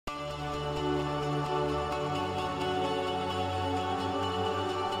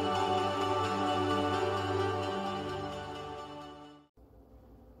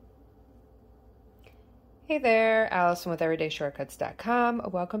Hey there, Allison with everydayshortcuts.com.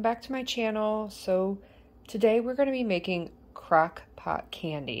 Welcome back to my channel. So today we're going to be making Crock Pot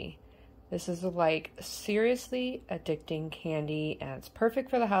Candy. This is like seriously addicting candy, and it's perfect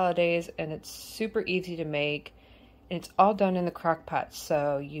for the holidays, and it's super easy to make. And it's all done in the crock pot,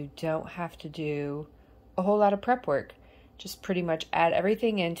 so you don't have to do a whole lot of prep work. Just pretty much add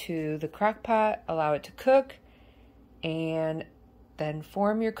everything into the crock pot, allow it to cook, and then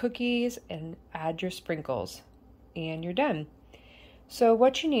form your cookies and add your sprinkles, and you're done. So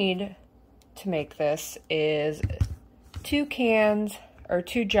what you need to make this is 2 cans or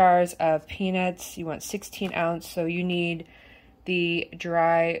 2 jars of peanuts. You want 16 ounce, so you need the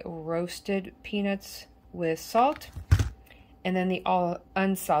dry roasted peanuts with salt, and then the all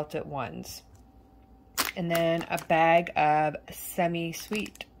unsalted ones. And then a bag of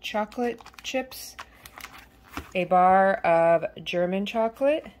semi-sweet chocolate chips, a bar of German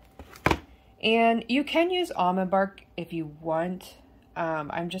chocolate, and you can use almond bark if you want.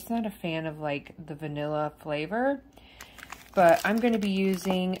 I'm just not a fan of like the vanilla flavor, but I'm going to be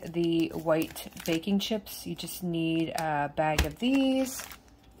using the white baking chips. You just need a bag of these,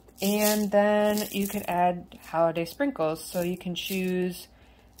 and then you can add holiday sprinkles. So you can choose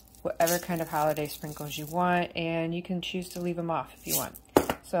whatever kind of holiday sprinkles you want, and you can choose to leave them off if you want.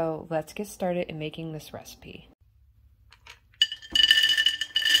 So let's get started in making this recipe.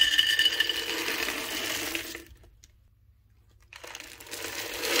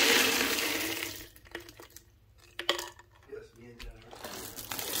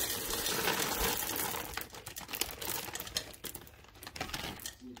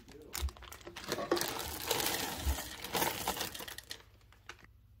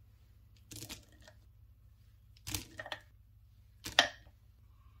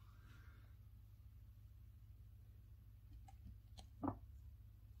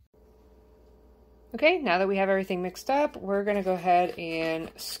 Okay, now that we have everything mixed up, we're going to go ahead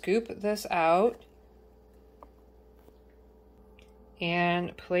and scoop this out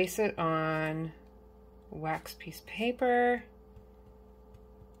and place it on wax piece paper.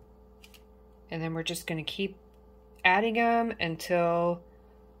 And then we're just going to keep adding them until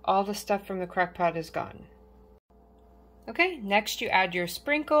all the stuff from the crock pot is gone. Okay, next you add your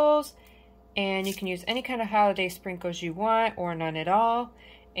sprinkles, and you can use any kind of holiday sprinkles you want or none at all.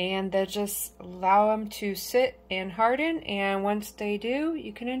 And then just allow them to sit and harden, and once they do,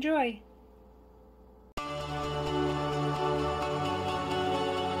 you can enjoy.